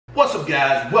What's up,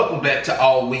 guys? Welcome back to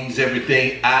All Wings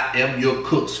Everything. I am your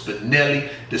cook, Spinelli,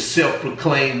 the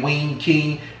self-proclaimed wing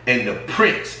king and the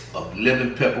prince of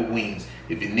lemon pepper wings.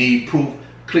 If you need proof,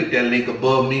 click that link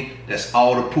above me. That's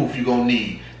all the proof you're gonna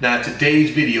need. Now, in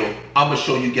today's video, I'm gonna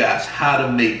show you guys how to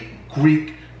make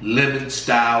Greek lemon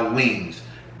style wings.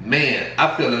 Man,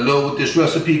 I fell in love with this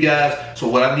recipe, guys. So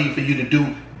what I need for you to do,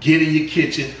 get in your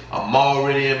kitchen. I'm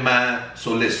already in mine,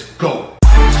 so let's go.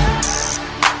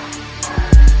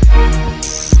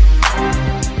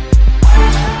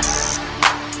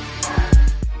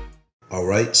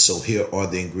 Alright, so here are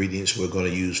the ingredients we're going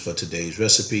to use for today's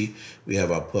recipe. We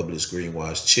have our Publix green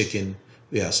washed chicken,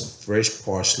 we have some fresh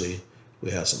parsley,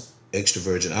 we have some extra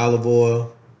virgin olive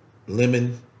oil,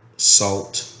 lemon,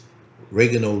 salt,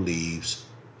 oregano leaves,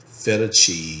 feta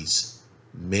cheese,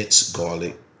 minced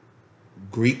garlic,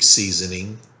 Greek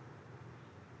seasoning,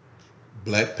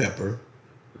 black pepper,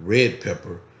 red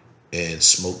pepper, and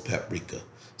smoked paprika.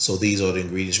 So these are the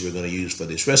ingredients we're going to use for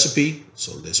this recipe.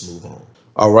 So let's move on.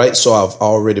 All right, so I've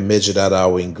already measured out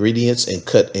our ingredients and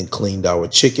cut and cleaned our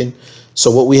chicken. So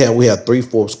what we have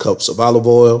 3/4 cups of olive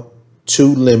oil,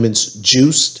 2 lemons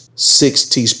juiced, 6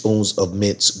 teaspoons of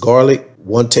minced garlic,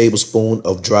 1 tablespoon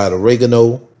of dried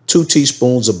oregano, 2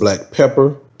 teaspoons of black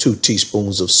pepper, 2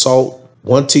 teaspoons of salt,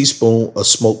 1 teaspoon of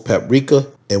smoked paprika,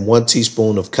 and 1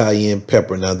 teaspoon of cayenne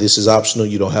pepper. Now this is optional,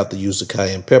 you don't have to use the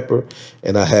cayenne pepper.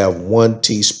 And I have 1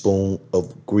 teaspoon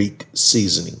of Greek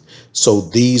seasoning. So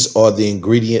these are the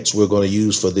ingredients we're going to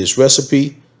use for this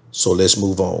recipe. So let's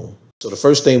move on. So the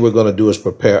first thing we're going to do is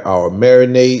prepare our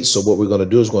marinade. So what we're going to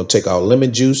do is we're going to take our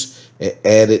lemon juice and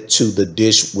add it to the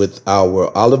dish with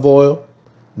our olive oil.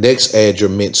 Next, add your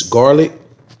minced garlic.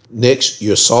 Next,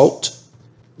 your salt,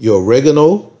 your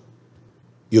oregano,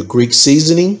 your Greek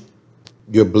seasoning,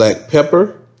 your black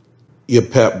pepper, your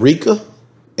paprika,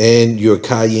 and your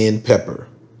cayenne pepper.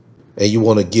 And you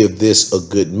want to give this a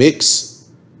good mix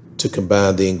to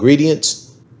combine the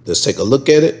ingredients. Let's take a look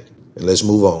at it and let's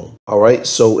move on. All right,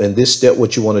 so in this step,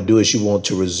 what you want to do is you want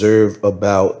to reserve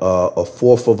about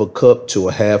 1/4 of a cup to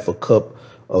 1/2 a cup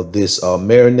of this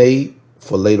marinade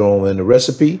for later on in the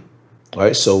recipe. All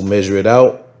right, so measure it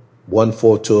out,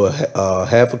 1/4 to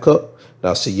 1/2 a cup. And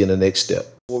I'll see you in the next step.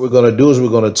 What we're going to do is we're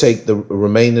going to take the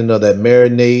remaining of that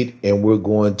marinade and we're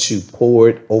going to pour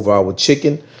it over our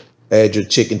chicken. Add your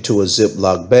chicken to a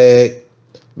Ziploc bag.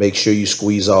 Make sure you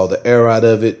squeeze all the air out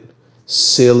of it.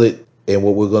 Seal it. And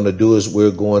what we're going to do is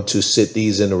we're going to sit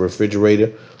these in the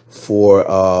refrigerator for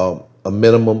a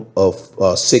minimum of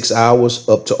 6 hours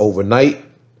up to overnight.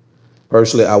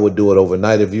 Personally, I would do it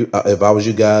overnight. If I was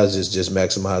you guys, it just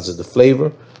maximizes the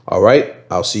flavor. All right.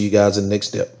 I'll see you guys in the next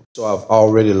step. So I've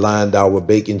already lined our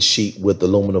baking sheet with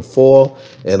aluminum foil,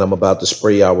 and I'm about to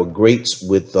spray our grates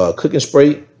with cooking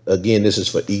spray. Again, this is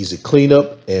for easy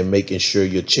cleanup and making sure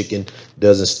your chicken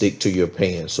doesn't stick to your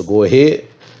pan. So go ahead,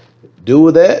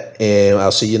 do that, and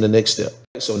I'll see you in the next step.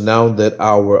 So now that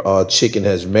our chicken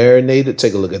has marinated,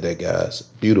 take a look at that, guys.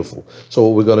 Beautiful. So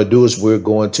what we're going to do is we're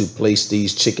going to place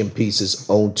these chicken pieces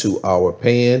onto our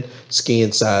pan,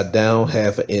 skin side down,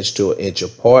 1/2 inch to 1 inch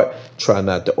apart. Try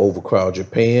not to overcrowd your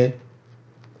pan.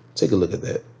 Take a look at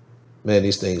that. Man,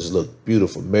 these things look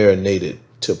beautiful, marinated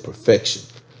to perfection.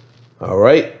 All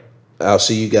right, I'll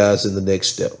see you guys in the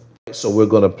next step. So we're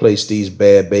going to place these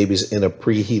bad babies in a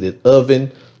preheated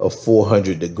oven of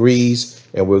 400 degrees,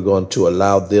 and we're going to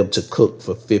allow them to cook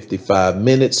for 55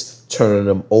 minutes, turning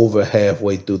them over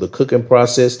halfway through the cooking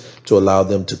process to allow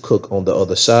them to cook on the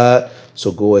other side.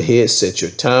 So go ahead, set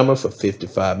your timer for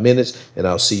 55 minutes, and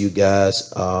I'll see you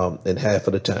guys in half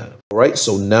of the time. All right,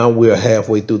 so now we're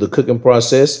halfway through the cooking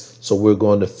process. So we're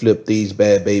going to flip these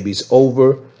bad babies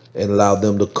over and allow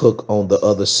them to cook on the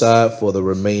other side for the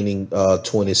remaining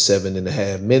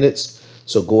 27.5 minutes.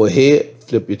 So go ahead,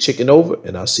 flip your chicken over,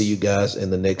 and I'll see you guys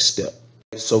in the next step.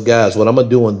 So guys, what I'm gonna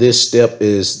do on this step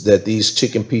is that these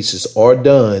chicken pieces are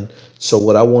done. So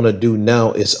what I want to do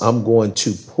now is I'm going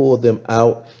to pull them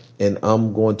out and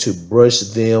I'm going to brush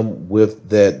them with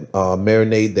that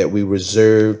marinade that we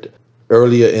reserved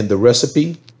earlier in the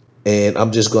recipe. And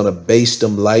I'm just going to baste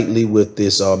them lightly with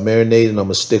this marinade, and I'm going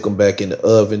to stick them back in the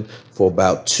oven for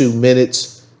about 2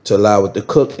 minutes to allow it to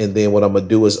cook. And then what I'm going to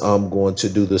do is I'm going to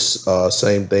do this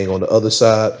same thing on the other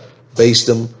side, baste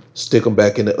them, stick them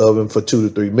back in the oven for 2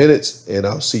 to 3 minutes, and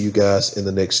I'll see you guys in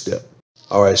the next step.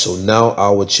 All right, so now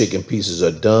our chicken pieces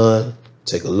are done.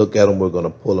 Take a look at them. We're going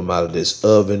to pull them out of this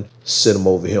oven, sit them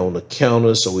over here on the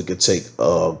counter so we can take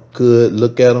a good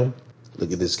look at them.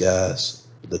 Look at this, guys.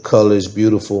 The color is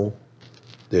beautiful.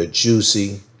 They're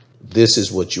juicy. This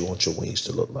is what you want your wings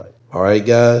to look like. All right,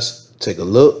 guys, take a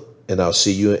look. and I'll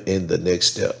see you in the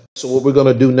next step. So what we're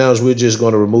going to do now is we're just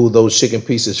going to remove those chicken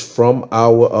pieces from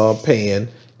our pan,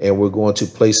 and we're going to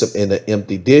place them in an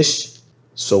empty dish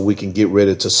so we can get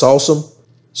ready to sauce them.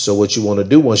 So what you want to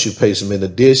do once you place them in the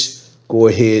dish, go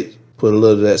ahead, put a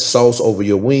little of that sauce over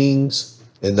your wings,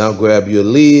 and now grab your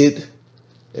lid.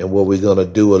 And what we're going to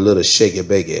do, a little shake it,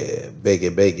 bake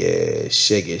it,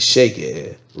 shake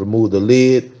it. Remove the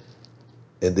lid.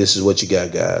 And this is what you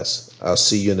got, guys. I'll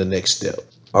see you in the next step.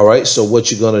 All right, so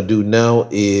what you're going to do now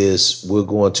is we're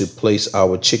going to place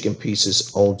our chicken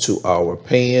pieces onto our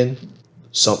pan.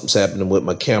 Something's happening with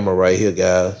my camera right here,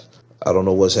 guys. I don't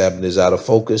know what's happening. It's out of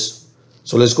focus.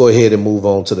 So let's go ahead and move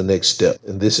on to the next step.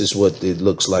 And this is what it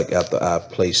looks like after I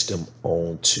placed them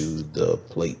onto the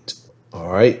plate.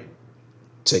 All right,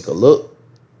 take a look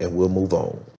and we'll move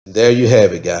on. There you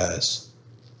have it, guys.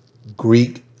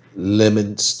 Greek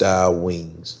lemon style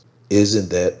wings. Isn't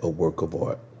that a work of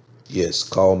art? Yes,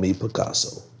 call me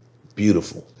Picasso.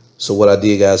 Beautiful. So what I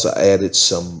did, guys, I added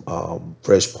some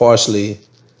fresh parsley,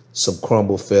 some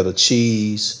crumble feta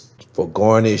cheese for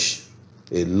garnish.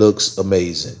 It looks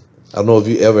amazing. I don't know if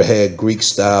you ever had Greek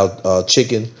style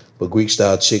chicken, but Greek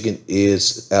style chicken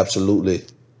is absolutely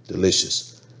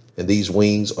delicious. And these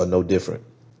wings are no different.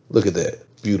 Look at that.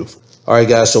 Beautiful. All right,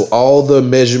 guys, so all the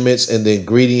measurements and the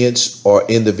ingredients are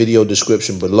in the video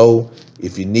description below.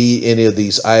 If you need any of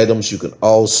these items, you can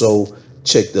also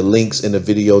check the links in the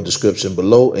video description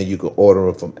below, and you can order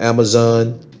them from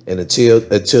Amazon. And until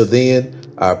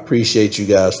then, I appreciate you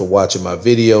guys for watching my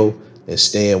video and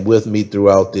staying with me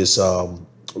throughout this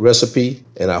recipe.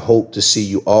 And I hope to see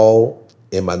you all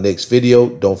in my next video.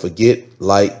 Don't forget,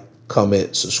 like,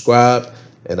 comment, subscribe,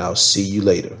 and I'll see you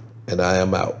later. And I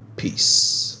am out.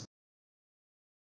 Peace.